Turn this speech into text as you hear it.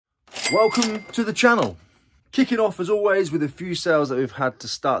Welcome to the channel. Kicking off as always with a few sales that we've had to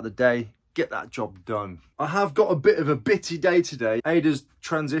start the day. Get that job done. I have got a bit of a bitty day today. Ada's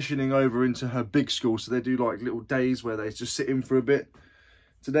transitioning over into her big school, so they do like little days where they just sit in for a bit.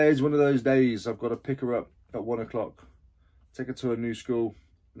 Today is one of those days. I've got to pick her up at 1 o'clock, take her to her new school,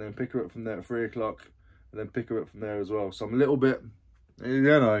 and then pick her up from there at 3 o'clock, and then pick her up from there as well. So I'm a little bit, you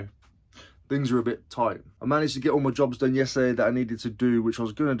know, things are a bit tight. I managed to get all my jobs done yesterday that I needed to do, which I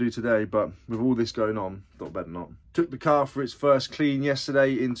was going to do today, but with all this going on, thought better not. Took the car for its first clean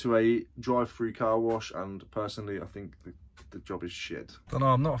yesterday into a drive-through car wash, and personally, I think the job is shit. Don't know,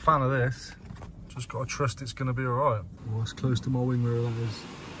 I'm not a fan of this. Just got to trust it's going to be all right. Well, it's close to my wing mirror, that is.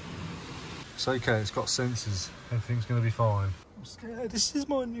 It's okay, it's got sensors. Everything's going to be fine. I'm scared, this is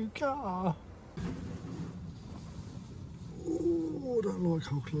my new car. Oh, I don't like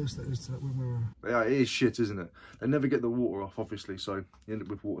how close that is to that wing mirror. Yeah, it is shit, isn't it? They never get the water off, obviously, so you end up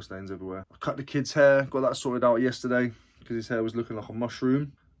with water stains everywhere. I cut the kid's hair, got that sorted out yesterday because his hair was looking like a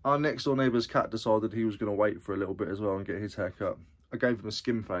mushroom. Our next door neighbour's cat decided he was going to wait for a little bit as well and get his hair cut. I gave him a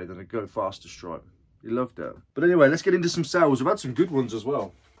skin fade and a go faster stripe. He loved it. But anyway, let's get into some sales. We've had some good ones as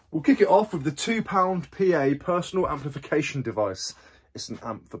well. We'll kick it off with the £2 PA personal amplification device. It's an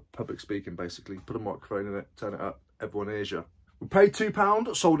amp for public speaking, basically. Put a microphone in it, turn it up, everyone hears you. We paid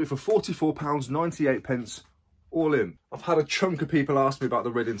 £2, sold it for £44.98, all in. I've had a chunk of people ask me about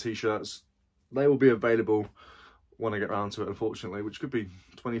the Reading t-shirts. They will be available when I get round to it, unfortunately, which could be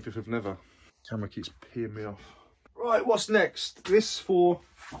 25th of never. Camera keeps peeing me off. Right, what's next? This for...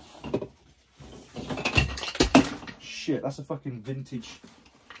 Shit, that's a fucking vintage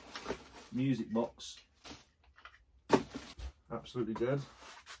music box. Absolutely dead.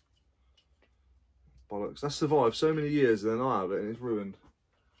 Bollocks. That's survived so many years and then I have it and it's ruined.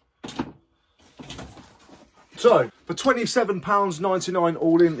 So, for £27.99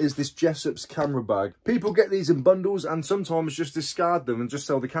 all in is this Jessop's camera bag. People get these in bundles and sometimes just discard them and just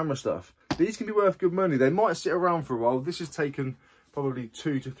sell the camera stuff. These can be worth good money. They might sit around for a while. This has taken probably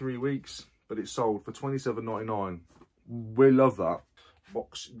 2 to 3 weeks, but it's sold for £27.99. We love that.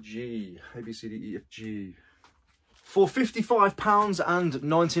 Box G, A, B, C, D, E, F, G. For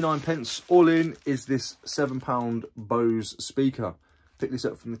 £55.99 all in is this £7 Bose speaker. Picked this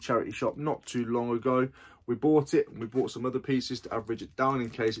up from the charity shop not too long ago. We bought it and we bought some other pieces to average it down in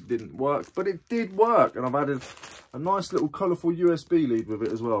case it didn't work, but it did work, and I've added a nice little colourful USB lead with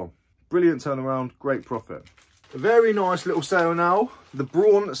it as well. Brilliant turnaround, great profit. A very nice little sale now. The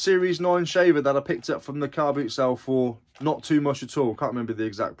Braun Series 9 shaver that I picked up from the car boot sale for not too much at all. Can't remember the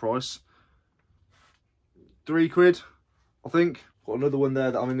exact price. £3, I think. Got another one there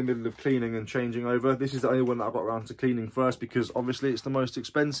that I'm in the middle of cleaning and changing over. This is the only one that I got around to cleaning first because obviously it's the most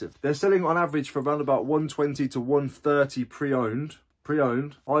expensive. They're selling on average for around about £120 to £130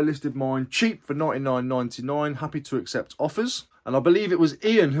 pre-owned. I listed mine cheap for £99.99. Happy to accept offers. And I believe it was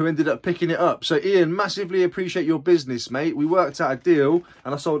Ian who ended up picking it up. So Ian, massively appreciate your business, mate. We worked out a deal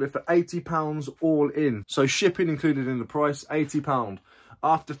and I sold it for £80 all in. So shipping included in the price, £80.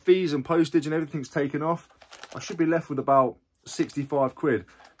 After fees and postage and everything's taken off, I should be left with about 65 quid.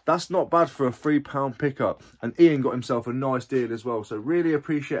 That's not bad for a £3 pickup. And Ian got himself a nice deal as well. So really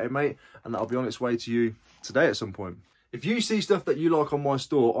appreciate it, mate. And that'll be on its way to you today at some point. If you see stuff that you like on my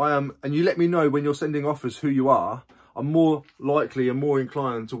store, and you let me know when you're sending offers who you are, I'm more likely and more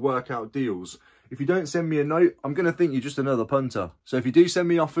inclined to work out deals. If you don't send me a note, I'm going to think you're just another punter. So if you do send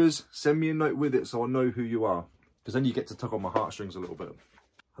me offers, send me a note with it so I know who you are. Because then you get to tug on my heartstrings a little bit.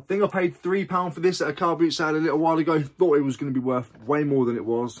 I think I paid £3 for this at a car boot sale a little while ago. Thought it was going to be worth way more than it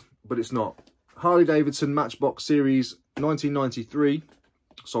was, but it's not. Harley Davidson Matchbox Series 1993.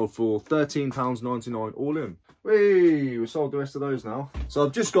 Sold for £13.99 all in. We sold the rest of those now. So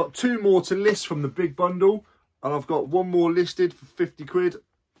I've just got 2 more to list from the big bundle. And I've got 1 more listed for 50 quid.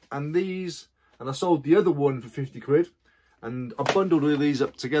 And these, and I sold the other one for 50 quid. And I bundled all these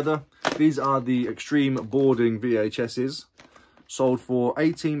up together. These are the Extreme Boarding VHSs. Sold for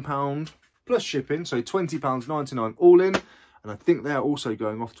 £18 plus shipping. So £20.99 all in. And I think they're also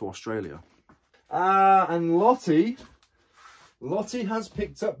going off to Australia. And Lottie has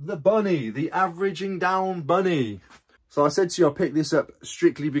picked up the bunny. The averaging down bunny. So I said to you, I picked this up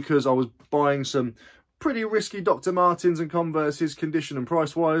strictly because I was buying some pretty risky Dr. Martens and Converses condition and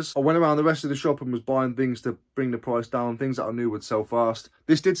price wise. I went around the rest of the shop and was buying things to bring the price down, things that I knew would sell fast.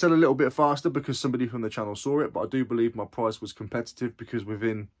 This did sell a little bit faster because somebody from the channel saw it, but I do believe my price was competitive because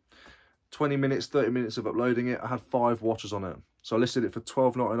within 20 minutes, 30 minutes of uploading it, I had 5 watches on it. So I listed it for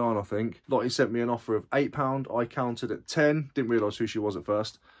 £12.99, I think. Lottie sent me an offer of £8. I counted at 10, didn't realise who she was at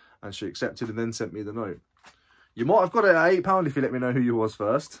first, and she accepted and then sent me the note. You might have got it at £8 if you let me know who you was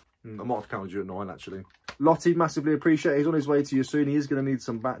first. I might have counted you at 9 actually. Lottie, massively appreciate it. He's on his way to you soon. He is going to need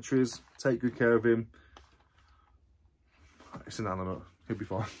some batteries. Take good care of him. It's inanimate. He'll be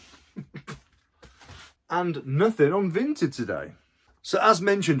fine. And nothing on Vinted today. So as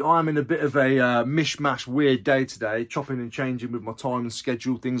mentioned, I'm in a bit of a mishmash weird day today, chopping and changing with my time and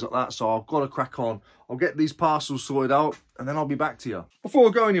schedule, things like that. So I've got to crack on. I'll get these parcels sorted out and then I'll be back to you. Before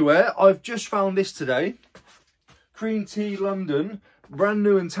I go anywhere, I've just found this today. Cream Tea London, brand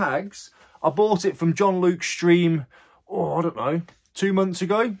new and tags. I bought it from John Luke's stream, oh, I don't know, 2 months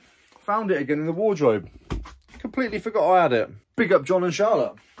ago. Found it again in the wardrobe. Completely forgot I had it. Big up John and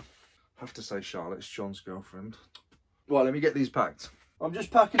Charlotte. I have to say Charlotte, it's John's girlfriend. Right, let me get these packed. I'm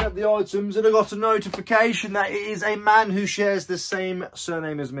just packing up the items and I got a notification that it is a man who shares the same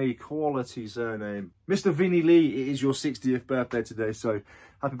surname as me. Quality surname. Mr. Vinny Lee, it is your 60th birthday today, so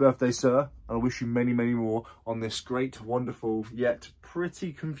happy birthday, sir. And I wish you many, many more on this great, wonderful, yet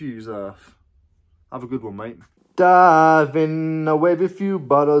pretty confused earth. Have a good one, mate. Dive in, I wave a few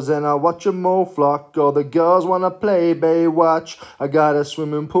bottles and I watch 'em all flock. All the girls wanna play Baywatch. I got a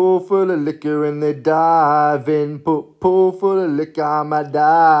swimming pool full of liquor and they dive in. Pool full of liquor, I'm a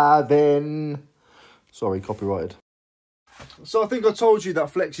diving. Sorry, copyrighted. So I think I told you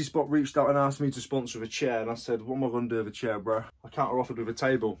that FlexiSpot reached out and asked me to sponsor a chair, and I said, what am I going to do with a chair, bro? I counter-offered with a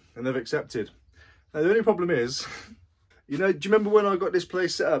table, and they've accepted. Now the only problem is, you know, do you remember when I got this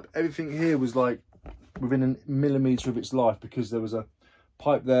place set up? Everything here was like within a millimetre of its life, because there was a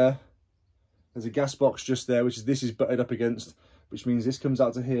pipe there, there's a gas box just there, which is, this is butted up against, which means this comes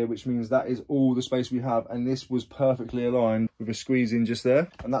out to here, which means that is all the space we have, and this was perfectly aligned with a squeeze in just there,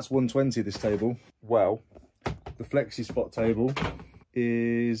 and that's 120 this table. Well, the FlexiSpot table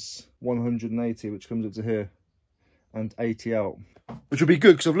is 180, which comes up to here, and 80 out. Which will be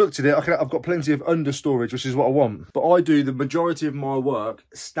good, because I've looked at it, I've got plenty of under storage, which is what I want. But I do the majority of my work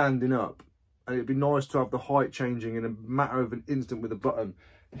standing up, and it'd be nice to have the height changing in a matter of an instant with a button.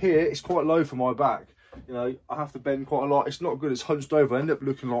 Here, it's quite low for my back. You know, I have to bend quite a lot. It's not good, it's hunched over. I end up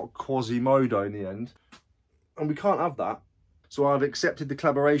looking like Quasimodo in the end. And we can't have that. So I've accepted the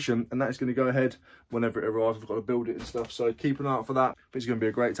collaboration, and that's going to go ahead whenever it arrives. I've got to build it and stuff, so keep an eye out for that. But it's going to be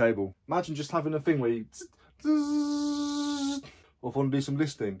a great table. Imagine just having a thing where you... Or if I want to do some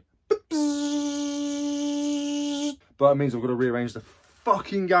listing. But it means I've got to rearrange the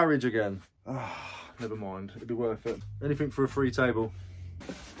fucking garage again. Never mind, it'd be worth it. Anything for a free table.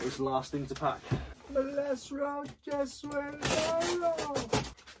 It's the last thing to pack. The last road just went viral.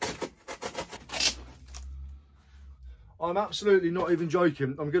 I'm absolutely not even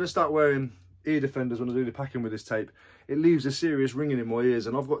joking. I'm going to start wearing ear defenders when I do the packing with this tape. It leaves a serious ringing in my ears,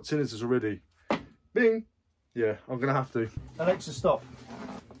 and I've got tinnitus already. Bing! Yeah, I'm going to have to. Alexa, stop.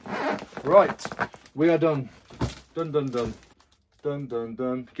 Right, we are done. Done, done, done. Done, done,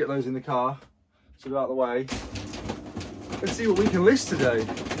 done. Get those in the car, so they're out of the way. Let's see what we can list today.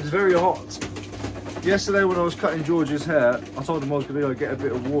 It's very hot. Yesterday when I was cutting George's hair, I told him I was going to go get a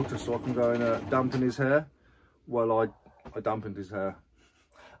bit of water so I can go and dampen his hair. Well, I dampened his hair.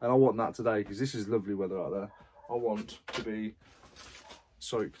 And I want that today, because this is lovely weather out there. I want to be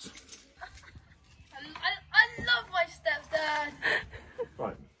soaked. I love my stepdad.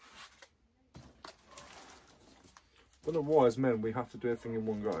 Right. I don't know why as men we have to do everything in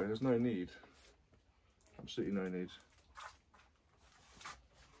one go. There's no need. Absolutely no need.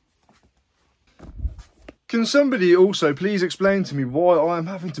 Can somebody also please explain to me why I'm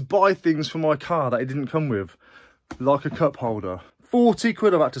having to buy things for my car that it didn't come with? Like a cup holder. 40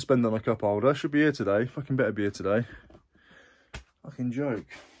 quid I've had to spend on a cup holder. Should be here today. Fucking better be here today. Fucking joke.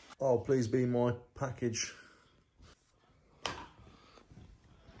 Oh, please be my package.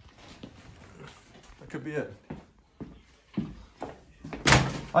 That could be it.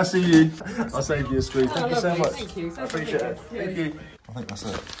 I see you. I saved you a squeeze. Thank you so much. Thank you. I appreciate it. Thank you. I think that's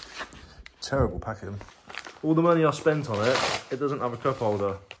it. Terrible packing. All the money I spent on it, it doesn't have a cup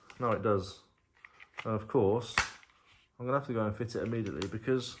holder. No, it does. And of course, I'm going to have to go and fit it immediately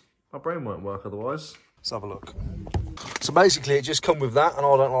because my brain won't work otherwise. Let's have a look. So basically, it just come with that, and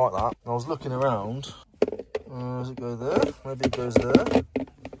I don't like that. I was looking around. Does it go there? Maybe it goes there.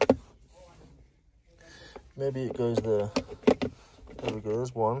 Maybe it goes there. There we go,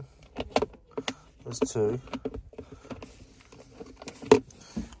 there's one. There's two.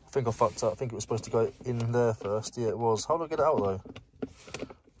 I think I fucked up. I think it was supposed to go in there first. Yeah, it was. How do I get it out though?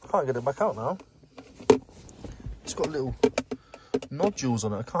 I can't get it back out now. It's got little nodules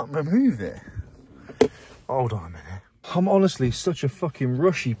on it. I can't remove it. Hold on a minute. I'm honestly such a fucking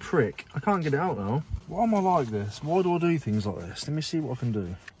rushy prick. I can't get it out now. Why am I like this? Why do I do things like this? Let me see what I can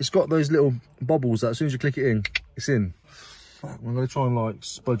do. It's got those little bubbles that as soon as you click it in, it's in. I'm going to try and like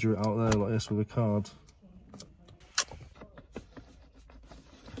spudger it out there like this with a card.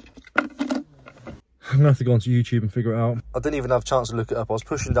 I'm going to have to go onto YouTube and figure it out. I didn't even have a chance to look it up. I was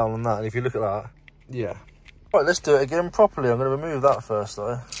pushing down on that, and if you look at that, yeah. Right, let's do it again properly. I'm going to remove that first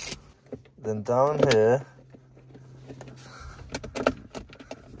though. Then down here.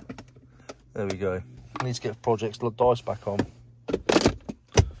 There we go. I need to get Project's dice back on.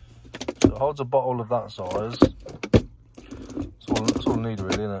 So it holds a bottle of that size. That's all I need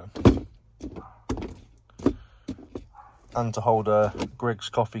really, isn't it? And to hold a Greg's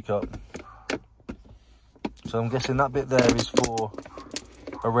coffee cup. So I'm guessing that bit there is for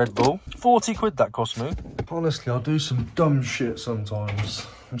a Red Bull. 40 quid that cost me. Honestly, I'll do some dumb shit sometimes.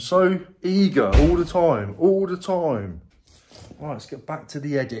 I'm so eager all the time, Right, let's get back to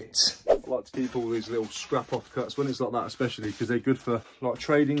the edit. I like to keep all these little scrap off cuts when it's like that, especially because they're good for like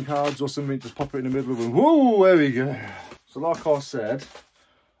trading cards or something. Just pop it in the middle of them. Whoa, there we go. So like I said,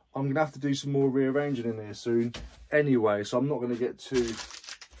 I'm gonna have to do some more rearranging in here soon anyway, so I'm not gonna get too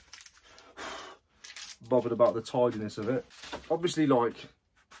bothered about the tidiness of it. Obviously, like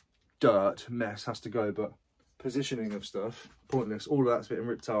dirt, mess has to go, but positioning of stuff, pointless. All of that's getting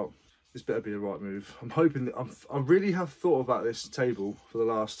ripped out. This better be a right move. I'm hoping that I really have thought about this table for the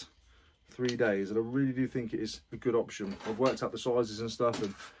last 3 days, and I really do think it is a good option. I've worked out the sizes and stuff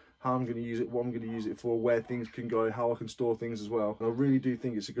and how I'm going to use it, what I'm going to use it for, where things can go, how I can store things as well. And I really do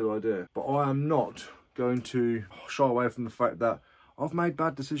think it's a good idea. But I am not going to shy away from the fact that I've made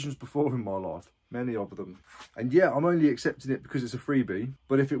bad decisions before in my life. Many of them. And yeah, I'm only accepting it because it's a freebie.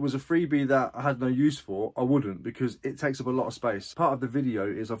 But if it was a freebie that I had no use for, I wouldn't, because it takes up a lot of space. Part of the video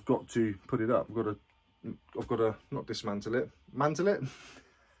is I've got to put it up. I've got to not dismantle it. Mantle it?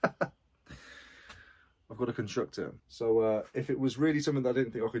 I've got to construct it. So if it was really something that I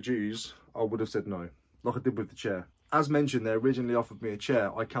didn't think I could use, I would have said no, like I did with the chair. As mentioned, they originally offered me a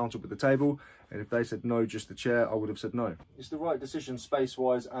chair. I countered with the table, and if they said no, just the chair, I would have said no. It's the right decision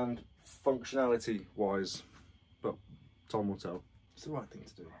space-wise and functionality-wise, but time will tell. It's the right thing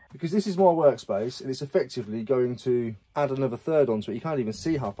to do. Because this is my workspace, and it's effectively going to add another third onto it. You can't even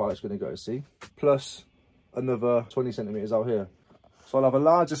see how far it's going to go, see? Plus another 20 centimetres out here. So I'll have a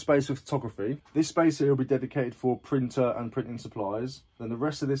larger space for photography. This space here will be dedicated for printer and printing supplies. Then the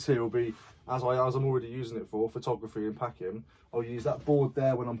rest of this here will be, as I'm already using it for, photography and packing. I'll use that board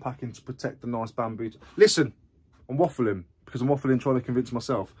there when I'm packing to protect the nice bamboo. Listen, I'm waffling, because I'm waffling trying to convince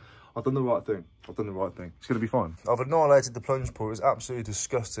myself. I've done the right thing. I've done the right thing. It's going to be fine. I've annihilated the plunge pool. It was absolutely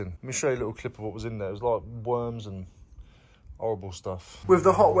disgusting. Let me show you a little clip of what was in there. It was like worms and horrible stuff. With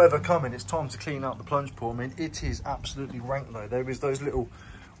the hot weather coming, it's time to clean out the plunge pool. I mean, it is absolutely rank though. There is those little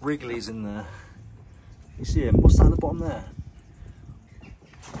wrigglies in there. You see them? What's that at the bottom there?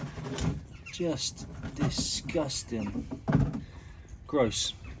 Just disgusting.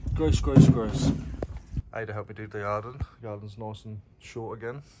 Gross. Gross, gross, gross. Ada helped me do the garden. The garden's nice and short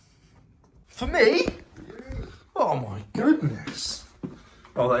again. For me? Oh my goodness.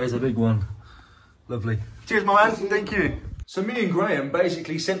 Oh, that is a big one. Lovely. Cheers, my man. Thank you. So me and Graham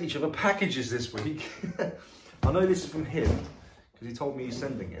basically sent each other packages this week. I know this is from him because he told me he's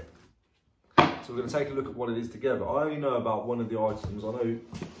sending it. So we're going to take a look at what it is together. I only know about one of the items. I know.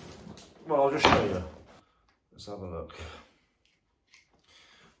 Well, I'll just show you. Let's have a look.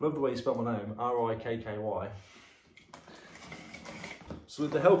 Love the way you spell my name, R-I-K-K-Y. So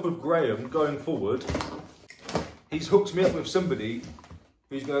with the help of Graham going forward, he's hooked me up with somebody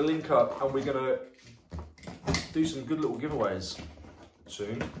who's going to link up, and we're going to do some good little giveaways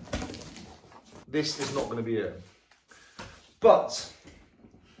soon. This is not going to be it. But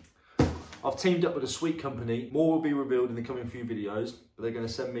I've teamed up with a sweet company. More will be revealed in the coming few videos, but they're going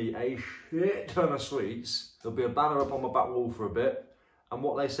to send me a shit ton of sweets. There'll be a banner up on my back wall for a bit. And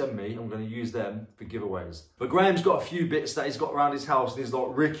what they send me, I'm going to use them for giveaways. But Graham's got a few bits that he's got around his house, and he's like,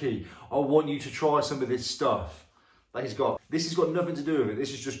 Ricky, I want you to try some of this stuff that he's got. This has got nothing to do with it.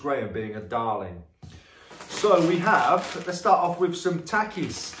 This is just Graham being a darling. So we have, let's start off with some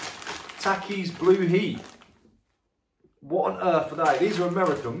Takis. Takis Blue Heat. What on earth are they? These are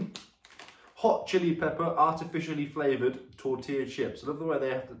American. Hot chili pepper, artificially flavoured tortilla chips. I love the way they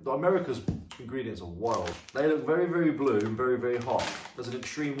have to, America's ingredients are wild. They look very, very blue and very, very hot. There's an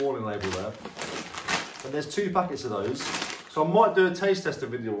extreme warning label there. And there's 2 packets of those. So I might do a taste tester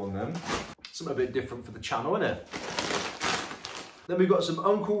video on them. Something a bit different for the channel, isn't it? Then we've got some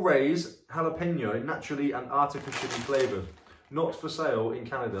Uncle Ray's jalapeno, naturally and artificially flavoured. Not for sale in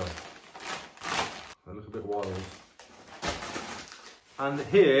Canada. They look a bit wild. And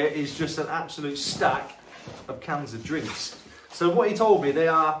here is just an absolute stack of cans of drinks. So what he told me, they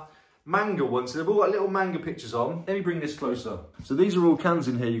are manga ones. So they've all got little manga pictures on. Let me bring this closer. So these are all cans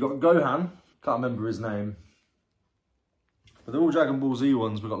in here. You've got Gohan. Can't remember his name. But they're all Dragon Ball Z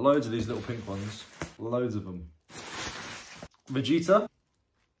ones. We've got loads of these little pink ones. Loads of them. Vegeta.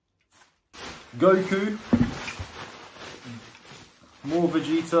 Goku. More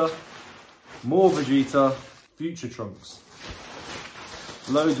Vegeta. More Vegeta. Future Trunks.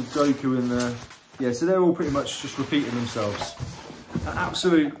 Loads of Goku in there. Yeah, so they're all pretty much just repeating themselves. An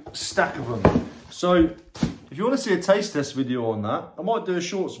absolute stack of them. So, if you want to see a taste test video on that, I might do a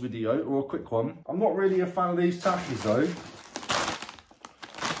shorts video or a quick one. I'm not really a fan of these tackies though.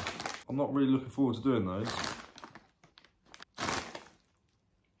 I'm not really looking forward to doing those.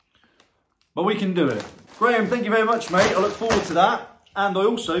 But we can do it. Graham, thank you very much, mate. I look forward to that. And I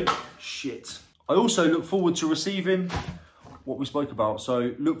also, I also look forward to receiving what we spoke about.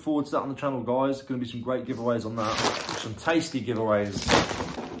 So look forward to that on the channel, guys. There's going to be some great giveaways on that. Some tasty giveaways.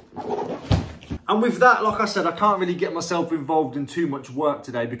 And with that, like I said, I can't really get myself involved in too much work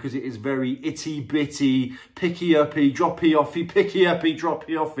today because it is very itty-bitty, picky-uppy, droppy-offy, picky-uppy,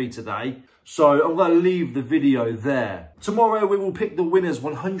 droppy-offy today. So I'm going to leave the video there. Tomorrow we will pick the winners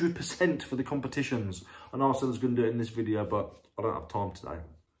 100% for the competitions. And I said I was going to do it in this video, but I don't have time today.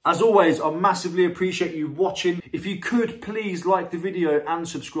 As always, I massively appreciate you watching. If you could, please like the video and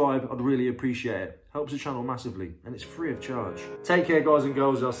subscribe. I'd really appreciate it. Helps the channel massively, and it's free of charge. Take care, guys and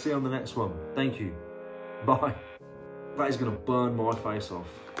girls. I'll see you on the next one. Thank you. Bye. That is going to burn my face off.